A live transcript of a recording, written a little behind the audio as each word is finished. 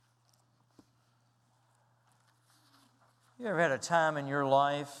You ever had a time in your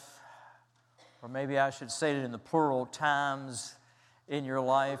life, or maybe I should say it in the plural, times in your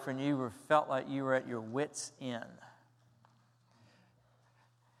life when you felt like you were at your wits' end?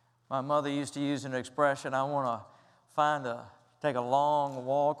 My mother used to use an expression, I want to take a long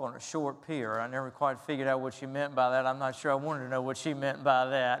walk on a short pier. I never quite figured out what she meant by that. I'm not sure I wanted to know what she meant by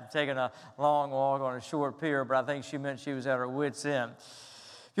that, taking a long walk on a short pier, but I think she meant she was at her wits' end.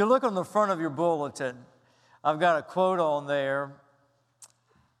 If you look on the front of your bulletin, I've got a quote on there.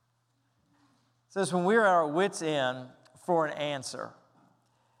 It says, when we're at our wits' end for an answer,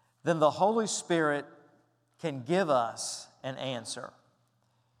 then the Holy Spirit can give us an answer.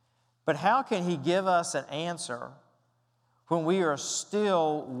 But how can He give us an answer when we are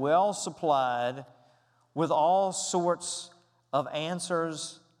still well supplied with all sorts of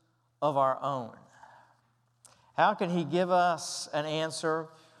answers of our own? How can He give us an answer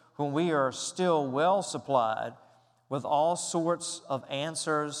when we are still well supplied with all sorts of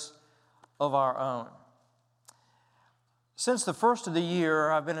answers of our own? Since the first of the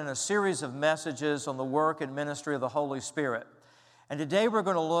year, I've been in a series of messages on the work and ministry of the Holy Spirit. And today we're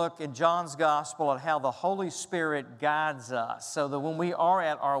going to look in John's Gospel at how the Holy Spirit guides us so that when we are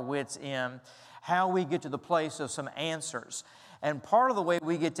at our wits' end, how we get to the place of some answers. And part of the way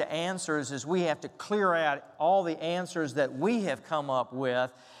we get to answers is we have to clear out all the answers that we have come up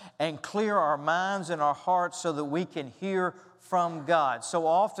with and clear our minds and our hearts so that we can hear from God. So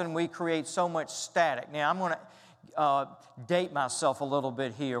often we create so much static. Now I'm going to date myself a little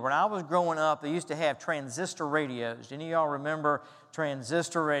bit here. When I was growing up, they used to have transistor radios. Any of y'all remember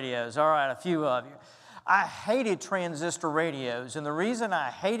transistor radios? All right, a few of you. I hated transistor radios, and the reason I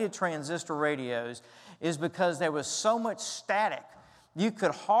hated transistor radios is because there was so much static. You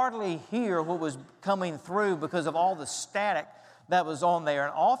could hardly hear what was coming through because of all the static that was on there.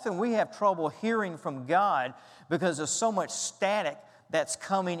 And often we have trouble hearing from God because of so much static that's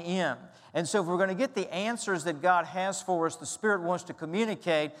coming in. And so if we're going to get the answers that God has for us, the Spirit wants to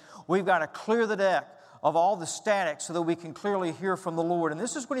communicate, we've got to clear the deck of all the static so that we can clearly hear from the Lord. And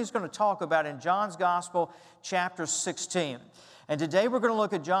this is what He's going to talk about in John's Gospel, chapter 16. And today we're going to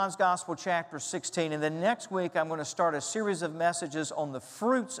look at John's Gospel, chapter 16. And then next week I'm going to start a series of messages on the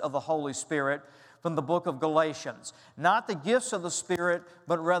fruits of the Holy Spirit from the book of Galatians. Not the gifts of the Spirit,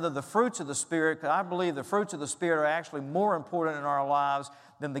 but rather the fruits of the Spirit, because I believe the fruits of the Spirit are actually more important in our lives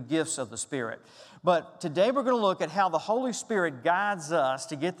than the gifts of the Spirit. But today we're going to look at how the Holy Spirit guides us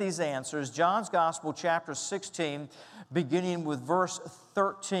to get these answers. John's Gospel, chapter 16, beginning with verse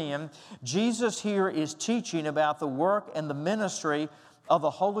 13. Jesus here is teaching about the work and the ministry of the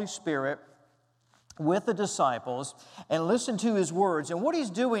Holy Spirit with the disciples, and listen to His words. And what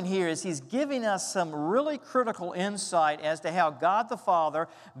He's doing here is He's giving us some really critical insight as to how God the Father,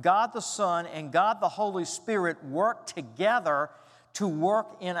 God the Son, and God the Holy Spirit work together to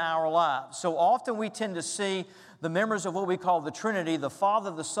work in our lives. So often we tend to see the members of what we call the Trinity, the Father,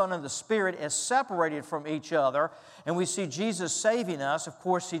 the Son, and the Spirit, as separated from each other. And we see Jesus saving us. Of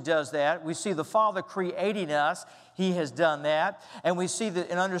course, He does that. We see the Father creating us. He has done that. And we see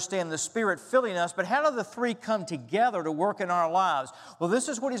and understand the Spirit filling us. But how do the three come together to work in our lives? Well, this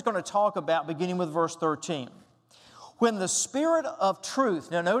is what He's going to talk about beginning with verse 13. When the Spirit of truth,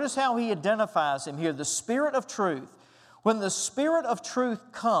 now notice how He identifies Him here, the Spirit of truth. When the Spirit of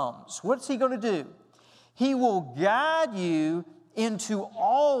truth comes, what's He going to do? He will guide you into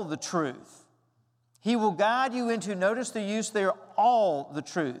all the truth. He will guide you into, notice the use there, all the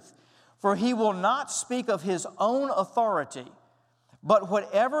truth. For He will not speak of His own authority, but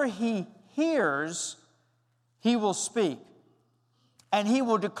whatever He hears, He will speak. And He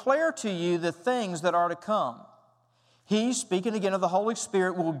will declare to you the things that are to come. He, speaking again of the Holy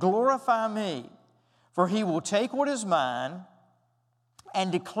Spirit, will glorify Me, for He will take what is mine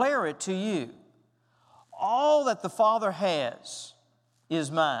and declare it to you. All that the Father has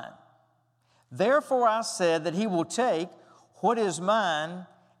is mine. Therefore I said that He will take what is mine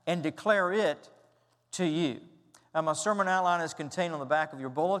and declare it to you. Now my sermon outline is contained on the back of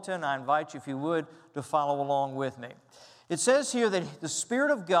your bulletin. I invite you, if you would, to follow along with me. It says here that the Spirit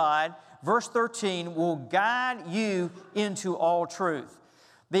of God, verse 13, will guide you into all truth.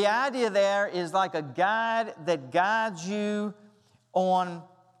 The idea there is like a guide that guides you on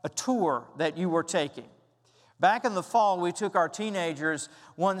a tour that you were taking. Back in the fall, we took our teenagers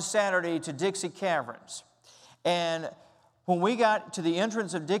one Saturday to Dixie Caverns. And when we got to the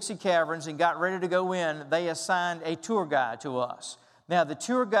entrance of Dixie Caverns and got ready to go in, they assigned a tour guide to us. Now, the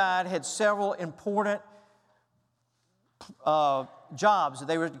tour guide had several important jobs that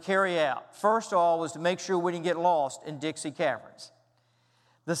they were to carry out. First of all was to make sure we didn't get lost in Dixie Caverns.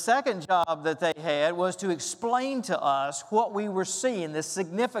 The second job that they had was to explain to us what we were seeing, the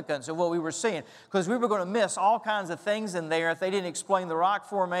significance of what we were seeing, because we were going to miss all kinds of things in there if they didn't explain the rock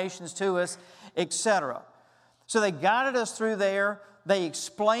formations to us, etc. So they guided us through there. They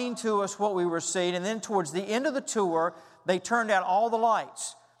explained to us what we were seeing, and then towards the end of the tour, they turned out all the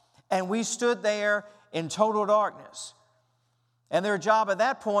lights, and we stood there in total darkness. And their job at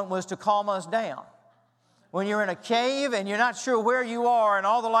that point was to calm us down. When you're in a cave and you're not sure where you are and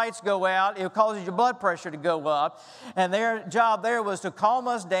all the lights go out, it causes your blood pressure to go up. And their job there was to calm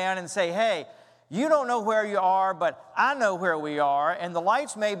us down and say, hey, you don't know where you are, but I know where we are. And the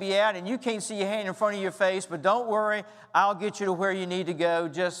lights may be out and you can't see your hand in front of your face, but don't worry, I'll get you to where you need to go.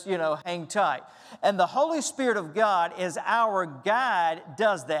 Just, hang tight. And the Holy Spirit of God, as our guide,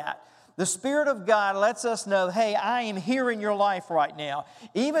 does that. The Spirit of God lets us know, hey, I am here in your life right now.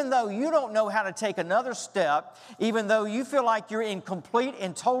 Even though you don't know how to take another step, even though you feel like you're in complete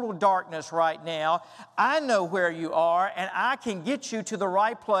and total darkness right now, I know where you are and I can get you to the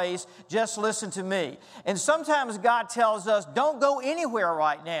right place. Just listen to me. And sometimes God tells us, don't go anywhere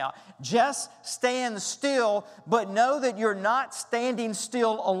right now. Just stand still, but know that you're not standing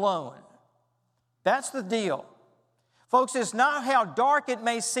still alone. That's the deal. Folks, it's not how dark it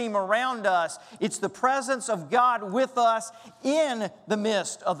may seem around us. It's the presence of God with us in the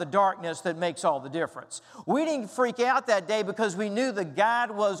midst of the darkness that makes all the difference. We didn't freak out that day because we knew that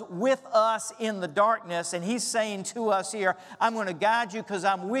God was with us in the darkness, and He's saying to us here, I'm going to guide you because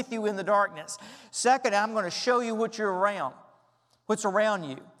I'm with you in the darkness. Second, I'm going to show you what you're around, what's around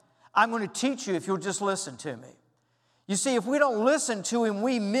you. I'm going to teach you if you'll just listen to me. You see, if we don't listen to Him,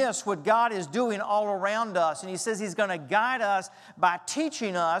 we miss what God is doing all around us. And He says He's going to guide us by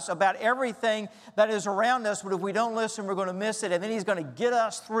teaching us about everything that is around us. But if we don't listen, we're going to miss it. And then He's going to get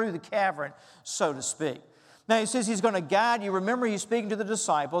us through the cavern, so to speak. Now, He says He's going to guide you. Remember, He's speaking to the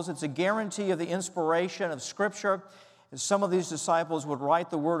disciples. It's a guarantee of the inspiration of Scripture. And some of these disciples would write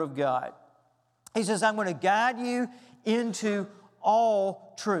the Word of God. He says, I'm going to guide you into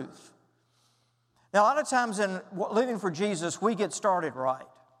all truth. Now, a lot of times in living for Jesus, we get started right.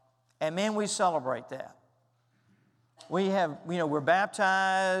 And man, we celebrate that. We have, we're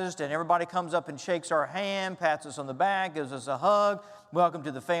baptized and everybody comes up and shakes our hand, pats us on the back, gives us a hug. Welcome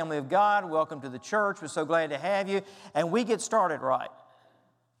to the family of God. Welcome to the church. We're so glad to have you. And we get started right.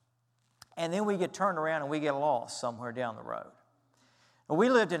 And then we get turned around and we get lost somewhere down the road. We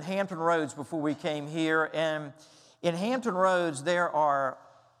lived in Hampton Roads before we came here. And in Hampton Roads, there are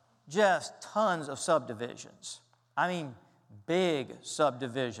just tons of subdivisions. I mean, big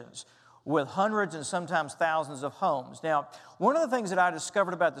subdivisions with hundreds and sometimes thousands of homes. Now, one of the things that I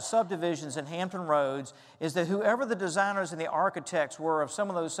discovered about the subdivisions in Hampton Roads is that whoever the designers and the architects were of some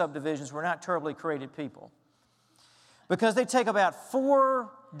of those subdivisions were not terribly creative people. Because they take about 4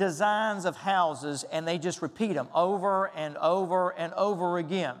 designs of houses and they just repeat them over and over and over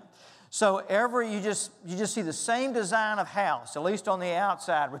again. So you just see the same design of house, at least on the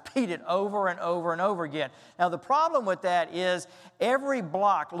outside, repeated over and over and over again. Now, the problem with that is every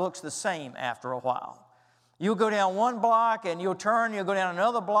block looks the same after a while. You'll go down one block and you'll go down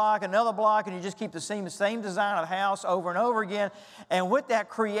another block, and you just keep the same design of house over and over again. And what that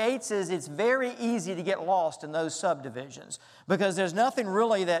creates is it's very easy to get lost in those subdivisions because there's nothing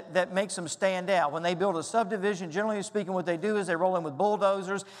really that makes them stand out. When they build a subdivision, generally speaking, what they do is they roll in with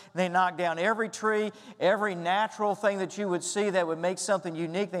bulldozers, and they knock down every tree, every natural thing that you would see that would make something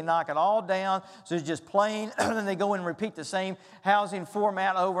unique. They knock it all down, so it's just plain, and then they go in and repeat the same housing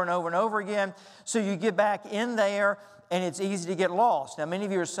format over and over and over again. So you get back in there, and it's easy to get lost. Now, many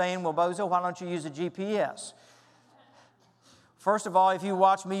of you are saying, well, Bozo, why don't you use a GPS? First of all, if you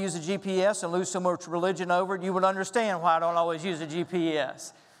watch me use a GPS and lose so much religion over it, you would understand why I don't always use a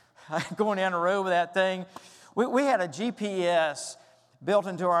GPS. Going down the road with that thing. We had a GPS built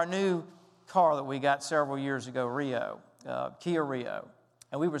into our new car that we got several years ago, Kia Rio.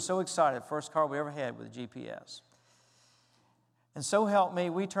 And we were so excited, first car we ever had with a GPS. And so help me,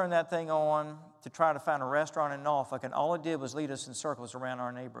 we turned that thing on to try to find a restaurant in Norfolk, and all it did was lead us in circles around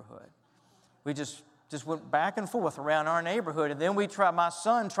our neighborhood. We just went back and forth around our neighborhood, and then my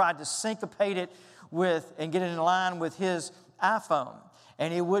son tried to syncopate it and get it in line with his iPhone,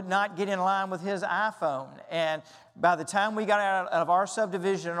 and it would not get in line with his iPhone. And by the time we got out of our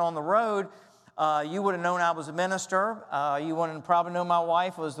subdivision and on the road, you would have known I was a minister. You wouldn't probably know my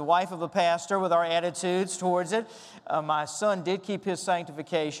wife was the wife of a pastor with our attitudes towards it. My son did keep his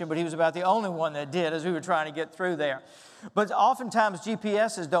sanctification, but he was about the only one that did as we were trying to get through there. But oftentimes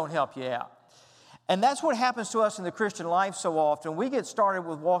GPSs don't help you out. And that's what happens to us in the Christian life so often. We get started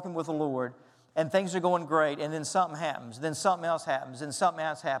with walking with the Lord, and things are going great, and then something happens, then something else happens, and something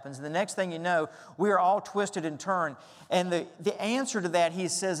else happens. And the next thing you know, we are all twisted and turned. And the answer to that, he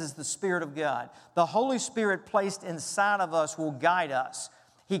says, is the Spirit of God. The Holy Spirit placed inside of us will guide us.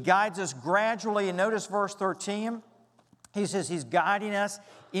 He guides us gradually. And notice verse 13. He says he's guiding us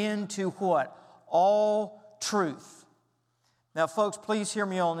into what? All truth. Now, folks, please hear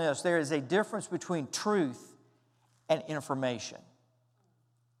me on this. There is a difference between truth and information.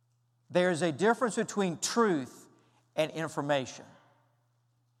 There is a difference between truth and information.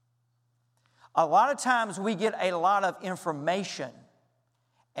 A lot of times we get a lot of information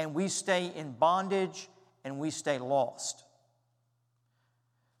and we stay in bondage and we stay lost.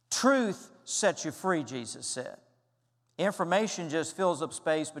 Truth sets you free, Jesus said. Information just fills up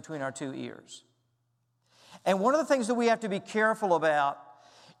space between our two ears. And one of the things that we have to be careful about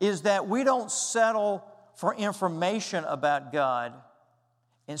is that we don't settle for information about God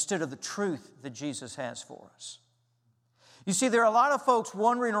instead of the truth that Jesus has for us. You see, there are a lot of folks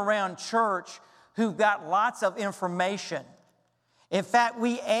wandering around church who've got lots of information. In fact,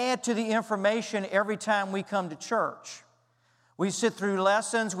 we add to the information every time we come to church. We sit through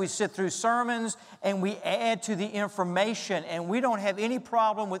lessons, we sit through sermons, and we add to the information. And we don't have any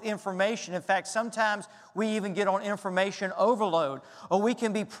problem with information. In fact, sometimes we even get on information overload. Or we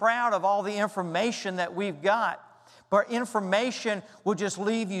can be proud of all the information that we've got. But information will just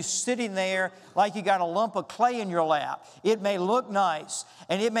leave you sitting there like you got a lump of clay in your lap. It may look nice,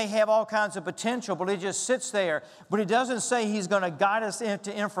 and it may have all kinds of potential, but it just sits there. But He doesn't say He's going to guide us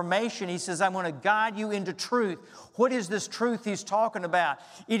into information. He says, I'm going to guide you into truth. What is this truth He's talking about?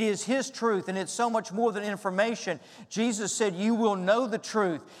 It is His truth, and it's so much more than information. Jesus said, you will know the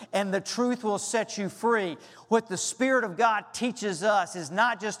truth, and the truth will set you free. What the Spirit of God teaches us is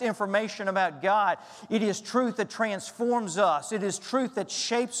not just information about God. It is truth that transforms us. It is truth that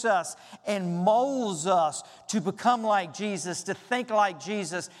shapes us and molds us to become like Jesus, to think like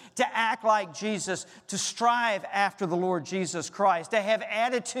Jesus, to act like Jesus, to strive after the Lord Jesus Christ, to have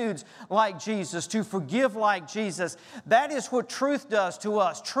attitudes like Jesus, to forgive like Jesus. That is what truth does to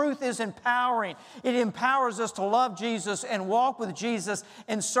us. Truth is empowering. It empowers us to love Jesus and walk with Jesus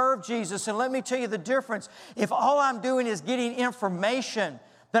and serve Jesus. And let me tell you the difference. If all I'm doing is getting information,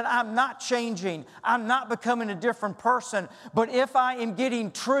 then I'm not changing. I'm not becoming a different person. But if I am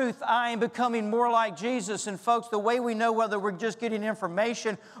getting truth, I am becoming more like Jesus. And folks, the way we know whether we're just getting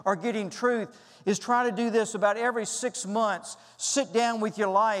information or getting truth is try to do this about every 6 months. Sit down with your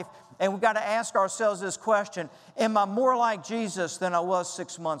life, and we've got to ask ourselves this question: am I more like Jesus than I was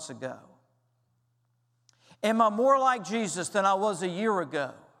 6 months ago? Am I more like Jesus than I was a year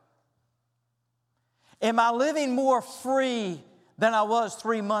ago? Am I living more free than I was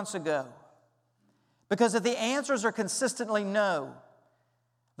 3 months ago? Because if the answers are consistently no,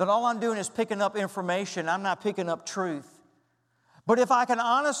 then all I'm doing is picking up information. I'm not picking up truth. But if I can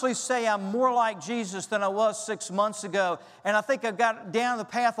honestly say I'm more like Jesus than I was 6 months ago, and I think I've got down the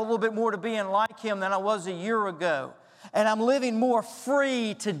path a little bit more to being like Him than I was a year ago, and I'm living more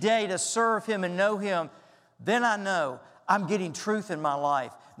free today to serve Him and know Him, then I know I'm getting truth in my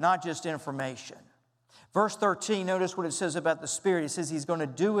life, not just information. Verse 13, notice what it says about the Spirit. It says He's going to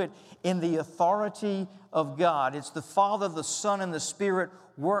do it in the authority of God. It's the Father, the Son, and the Spirit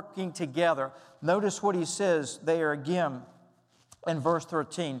working together. Notice what He says there again in verse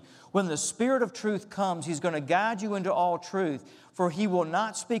 13. When the Spirit of truth comes, He's going to guide you into all truth, for He will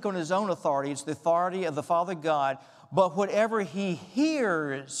not speak on His own authority. It's the authority of the Father God. But whatever He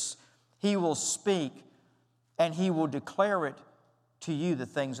hears, He will speak, and He will declare it to you, the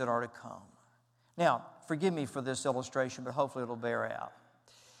things that are to come. Now, forgive me for this illustration, but hopefully it'll bear out.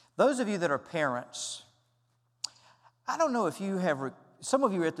 Those of you that are parents, I don't know if you have, some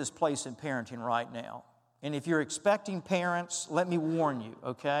of you are at this place in parenting right now. And if you're expecting parents, let me warn you,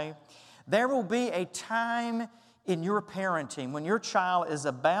 okay? There will be a time in your parenting when your child is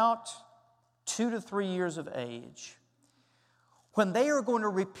about 2 to 3 years of age, when they are going to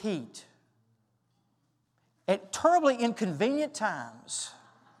repeat at terribly inconvenient times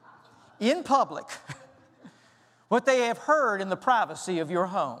in public what they have heard in the privacy of your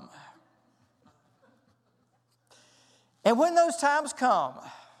home. And when those times come,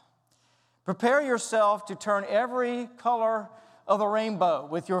 prepare yourself to turn every color of the rainbow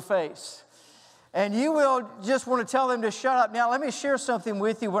with your face. And you will just want to tell them to shut up. Now, let me share something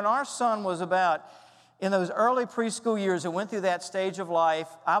with you. When our son was about in those early preschool years and went through that stage of life,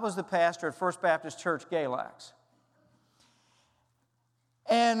 I was the pastor at First Baptist Church, Galax.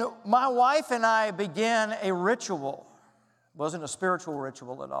 And my wife and I began a ritual. It wasn't a spiritual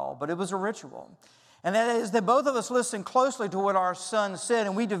ritual at all, but it was a ritual. And that is that both of us listened closely to what our son said,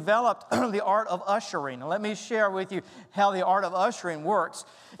 and we developed the art of ushering. Now, let me share with you how the art of ushering works.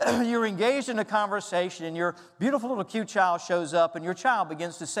 You're engaged in a conversation, and your beautiful little cute child shows up, and your child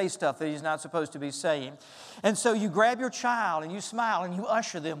begins to say stuff that he's not supposed to be saying. And so you grab your child, and you smile, and you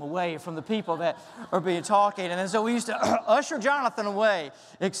usher them away from the people that are being talking. And so we used to usher Jonathan away,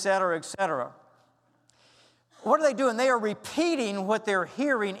 et cetera, et cetera. What are they doing? They are repeating what they're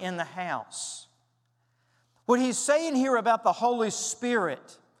hearing in the house. What he's saying here about the Holy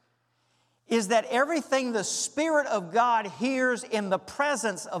Spirit is that everything the Spirit of God hears in the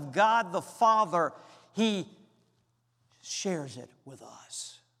presence of God the Father, He shares it with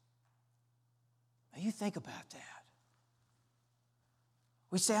us. Now you think about that.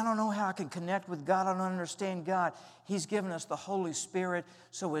 We say, I don't know how I can connect with God. I don't understand God. He's given us the Holy Spirit,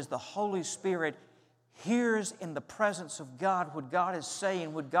 so as the Holy Spirit hears in the presence of God what God is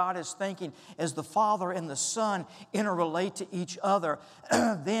saying, what God is thinking, as the Father and the Son interrelate to each other,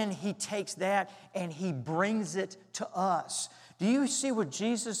 then He takes that and He brings it to us. Do you see what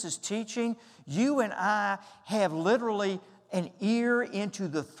Jesus is teaching? You and I have literally an ear into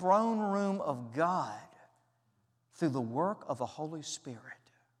the throne room of God through the work of the Holy Spirit.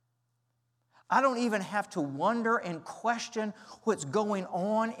 I don't even have to wonder and question what's going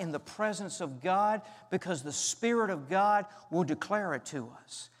on in the presence of God, because the Spirit of God will declare it to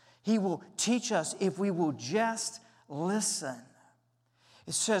us. He will teach us if we will just listen.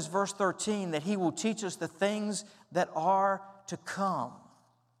 It says, verse 13, that He will teach us the things that are to come.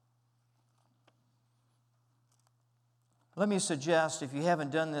 Let me suggest, if you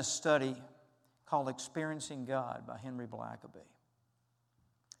haven't done this study called Experiencing God by Henry Blackaby,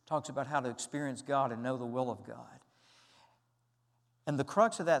 talks about how to experience God and know the will of God. And the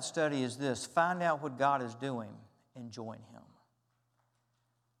crux of that study is this: find out what God is doing and join Him.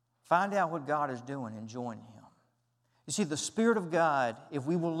 Find out what God is doing and join Him. You see, the Spirit of God, if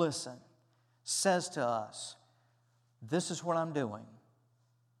we will listen, says to us, this is what I'm doing,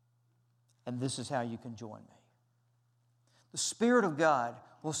 and this is how you can join me. The Spirit of God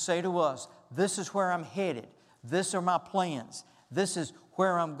will say to us, this is where I'm headed. These are my plans. This is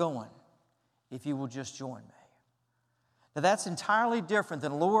where I'm going, if you will just join me. Now that's entirely different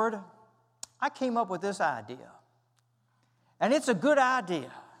than, Lord, I came up with this idea, and it's a good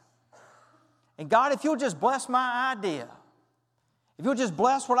idea. And God, if you'll just bless my idea, if you'll just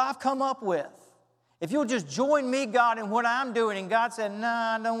bless what I've come up with, if you'll just join me, God, in what I'm doing. And God said,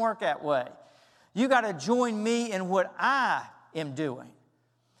 nah, it don't work that way. You got to join me in what I am doing.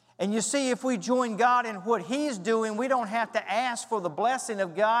 And you see, if we join God in what He's doing, we don't have to ask for the blessing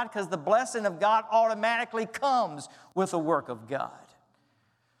of God, because the blessing of God automatically comes with the work of God.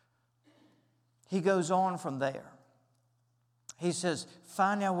 He goes on from there. He says,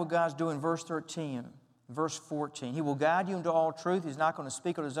 find out what God's doing. Verse 13, verse 14. He will guide you into all truth. He's not going to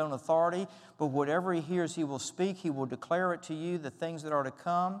speak on His own authority, but whatever He hears, He will speak. He will declare it to you, the things that are to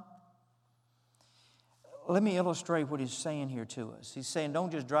come. Let me illustrate what He's saying here to us. He's saying,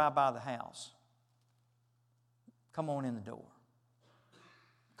 don't just drive by the house. Come on in the door.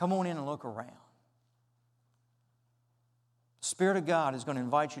 Come on in and look around. The Spirit of God is going to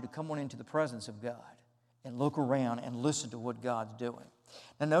invite you to come on into the presence of God and look around and listen to what God's doing.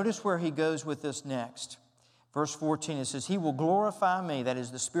 Now notice where He goes with this next. Verse 14, it says, He will glorify me. That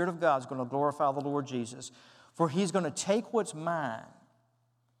is, the Spirit of God is going to glorify the Lord Jesus. For He's going to take what's mine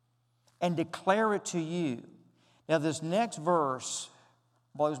and declare it to you. Now this next verse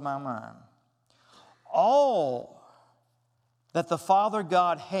blows my mind. All that the Father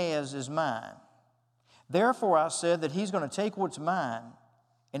God has is mine. Therefore I said that He's going to take what's mine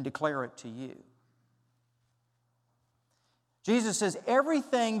and declare it to you. Jesus says,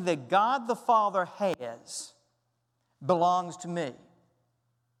 everything that God the Father has belongs to me.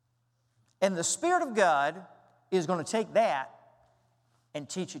 And the Spirit of God is going to take that and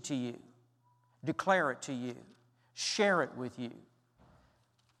teach it to you, declare it to you, share it with you.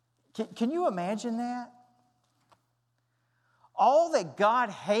 Can you imagine that? All that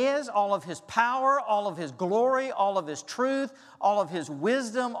God has, all of His power, all of His glory, all of His truth, all of His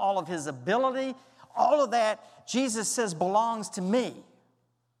wisdom, all of His ability, all of that, Jesus says, belongs to me.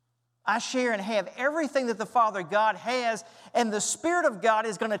 I share and have everything that the Father God has, and the Spirit of God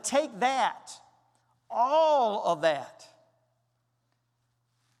is going to take that, all of that,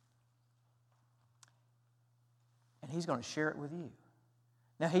 and He's going to share it with you.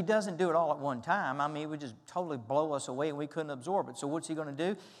 Now, He doesn't do it all at one time. I mean, it would just totally blow us away and we couldn't absorb it. So what's He going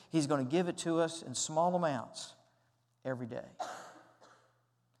to do? He's going to give it to us in small amounts every day.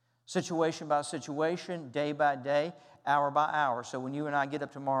 situation by situation, day by day, hour by hour. So when you and I get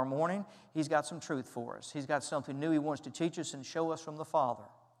up tomorrow morning, He's got some truth for us. He's got something new He wants to teach us and show us from the Father.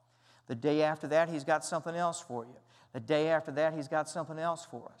 The day after that, He's got something else for you. The day after that, He's got something else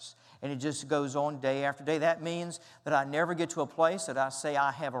for us. And it just goes on day after day. That means that I never get to a place that I say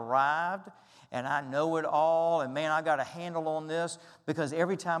I have arrived and I know it all, and man, I got a handle on this, because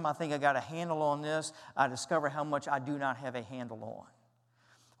every time I think I got a handle on this, I discover how much I do not have a handle on.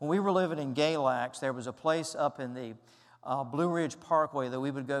 When we were living in Galax, there was a place up in the Blue Ridge Parkway that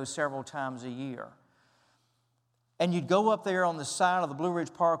we would go several times a year. And you'd go up there on the side of the Blue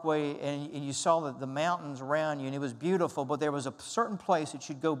Ridge Parkway, and you saw the mountains around you, and it was beautiful, but there was a certain place that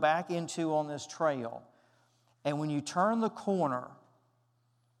you'd go back into on this trail. And when you turned the corner,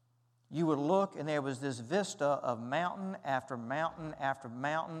 you would look, and there was this vista of mountain after mountain after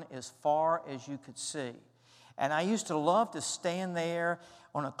mountain as far as you could see. And I used to love to stand there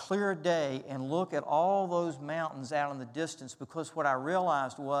on a clear day and look at all those mountains out in the distance, because what I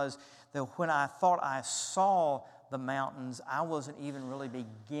realized was that when I thought I saw the mountains, I wasn't even really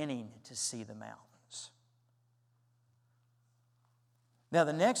beginning to see the mountains. Now,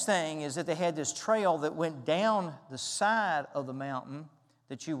 the next thing is that they had this trail that went down the side of the mountain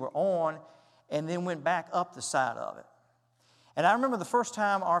that you were on and then went back up the side of it. And I remember the first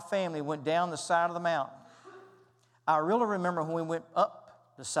time our family went down the side of the mountain. I really remember when we went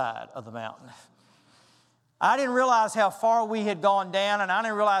up the side of the mountain. I didn't realize how far we had gone down, and I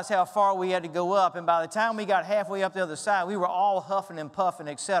didn't realize how far we had to go up. And by the time we got halfway up the other side, we were all huffing and puffing,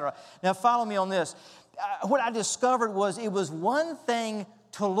 etc. Now, follow me on this. What I discovered was it was one thing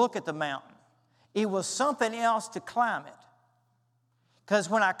to look at the mountain. It was something else to climb it. Because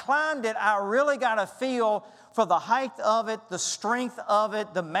when I climbed it, I really got a feel for the height of it, the strength of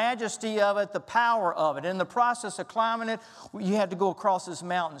it, the majesty of it, the power of it. In the process of climbing it, you had to go across this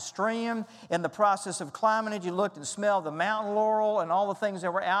mountain stream. In the process of climbing it, you looked and smelled the mountain laurel and all the things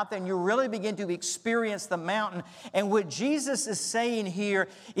that were out there, and you really begin to experience the mountain. And what Jesus is saying here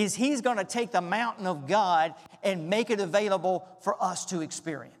is He's going to take the mountain of God and make it available for us to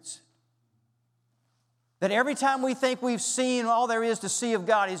experience. That every time we think we've seen all there is to see of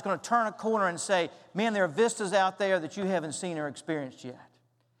God, He's going to turn a corner and say, man, there are vistas out there that you haven't seen or experienced yet.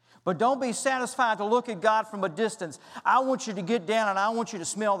 But don't be satisfied to look at God from a distance. I want you to get down and I want you to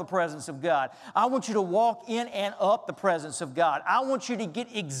smell the presence of God. I want you to walk in and up the presence of God. I want you to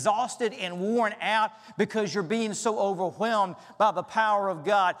get exhausted and worn out because you're being so overwhelmed by the power of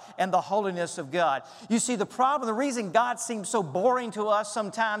God and the holiness of God. You see, the reason God seems so boring to us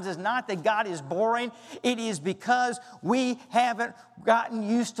sometimes is not that God is boring. It is because we haven't gotten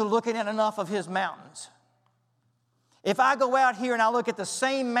used to looking at enough of His mountains. If I go out here and I look at the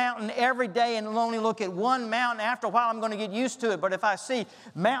same mountain every day and only look at one mountain, after a while I'm going to get used to it. But if I see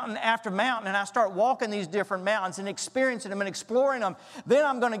mountain after mountain and I start walking these different mountains and experiencing them and exploring them, then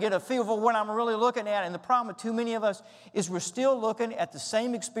I'm going to get a feel for what I'm really looking at. And the problem with too many of us is we're still looking at the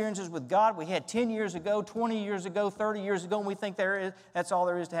same experiences with God we had 10 years ago, 20 years ago, 30 years ago, and we think that's all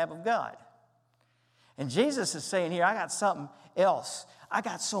there is to have of God. And Jesus is saying here, I got something else. I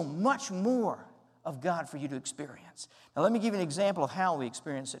got so much more of God for you to experience. Now let me give you an example of how we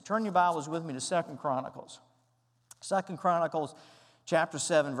experience it. Turn your Bibles with me to 2 Chronicles. 2 Chronicles chapter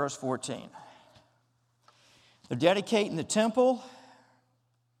 7, verse 14. They're dedicating the temple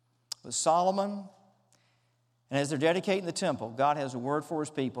with Solomon. And as they're dedicating the temple, God has a word for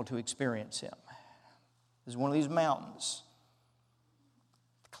His people to experience Him. This is one of these mountains.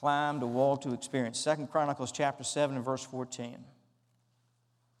 To climb, to walk, to experience. 2 Chronicles chapter 7 and verse 14.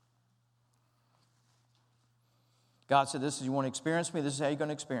 God said, this is, you want to experience me? This is how you're going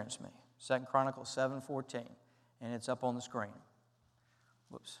to experience me. 2 Chronicles 7:14. And it's up on the screen.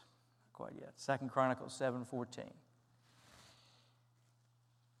 Whoops, not quite yet. 2 Chronicles 7:14.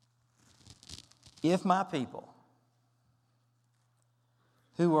 If my people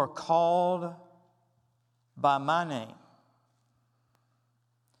who are called by my name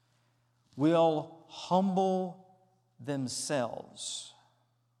will humble themselves.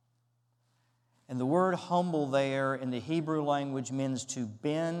 And the word humble there in the Hebrew language means to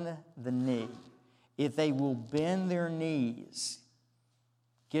bend the knee. If they will bend their knees,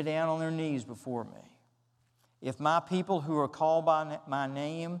 get down on their knees before me. If my people who are called by my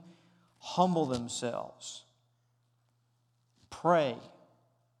name humble themselves, pray,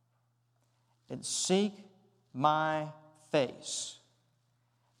 and seek my face.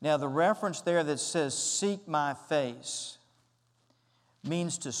 Now the reference there that says seek my face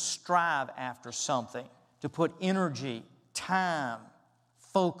means to strive after something, to put energy, time,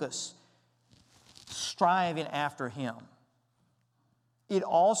 focus, striving after Him. it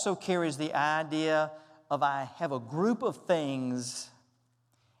also carries the idea of I have a group of things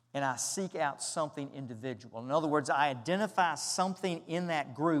and I seek out something individual. In other words, I identify something in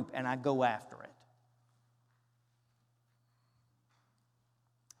that group and I go after it.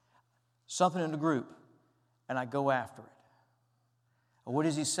 Something in the group and I go after it. What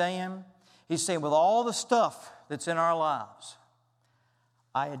is he saying? He's saying with all the stuff that's in our lives,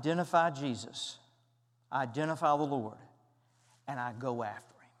 I identify Jesus, I identify the Lord, and I go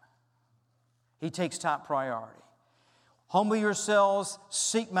after Him. He takes top priority. Humble yourselves,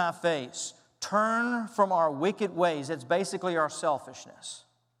 seek my face. Turn from our wicked ways. That's basically our selfishness,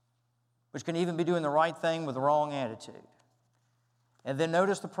 which can even be doing the right thing with the wrong attitude. And then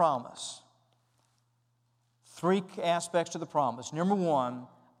notice the promise. 3 aspects to the promise. Number 1,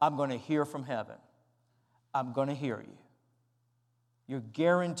 I'm going to hear from heaven. I'm going to hear you. You're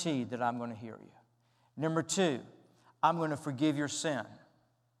guaranteed that I'm going to hear you. Number 2, I'm going to forgive your sin.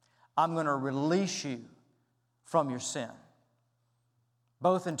 I'm going to release you from your sin.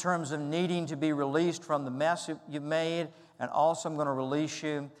 Both in terms of needing to be released from the mess you've made, and also I'm going to release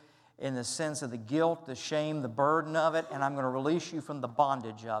you in the sense of the guilt, the shame, the burden of it, and I'm going to release you from the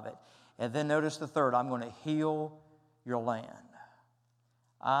bondage of it. And then notice the third, I'm going to heal your land.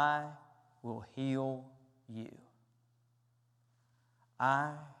 I will heal you.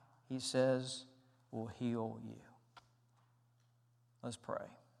 I, he says, will heal you. Let's pray.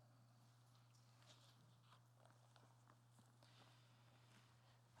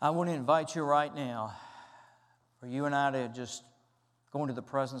 I want to invite you right now for you and I to just go into the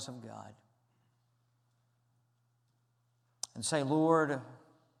presence of God and say, Lord, I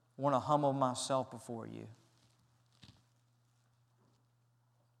want to humble myself before you.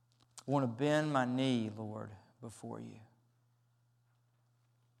 I want to bend my knee, Lord, before you.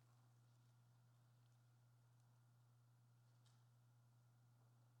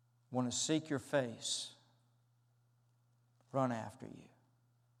 I want to seek your face, run after you.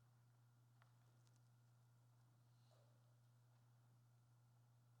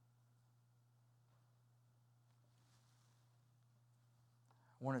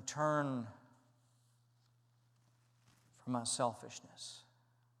 I want to turn from my selfishness.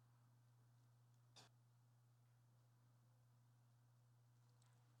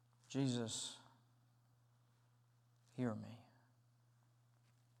 Jesus, hear me.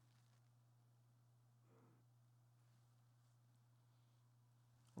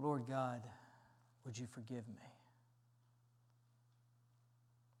 Lord God, would you forgive me?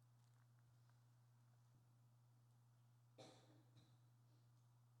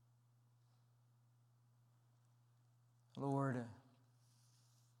 Lord,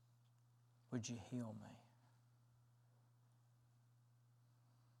 would you heal me?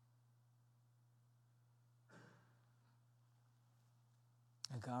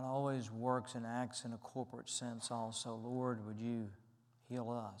 And God always works and acts in a corporate sense also. Lord, would you heal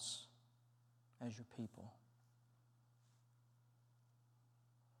us as your people?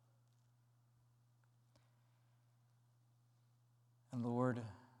 And Lord,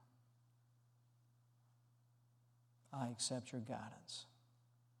 I accept your guidance.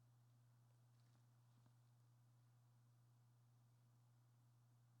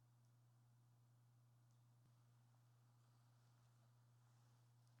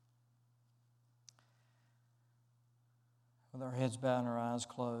 With our heads bowed and our eyes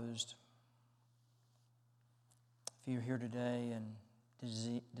closed, if you're here today and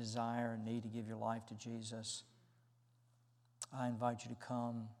desire and need to give your life to Jesus, I invite you to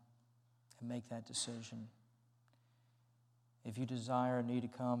come and make that decision. If you desire and need to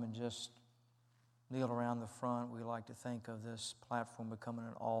come and just kneel around the front, we like to think of this platform becoming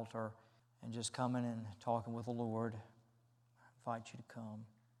an altar and just coming and talking with the Lord. I invite you to come.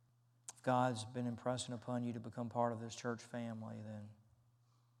 If God's been impressing upon you to become part of this church family, then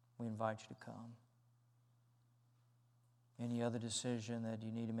we invite you to come. Any other decision that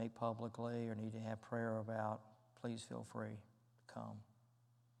you need to make publicly or need to have prayer about, please feel free to come.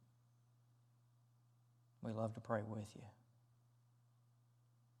 We love to pray with you.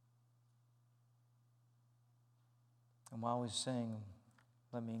 And while we sing,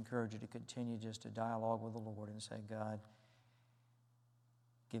 let me encourage you to continue just to dialogue with the Lord and say, God,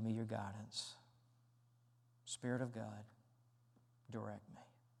 give me your guidance. Spirit of God, direct me.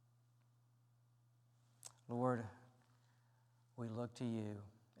 Lord, we look to you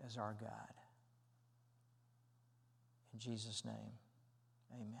as our God. In Jesus' name,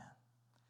 amen.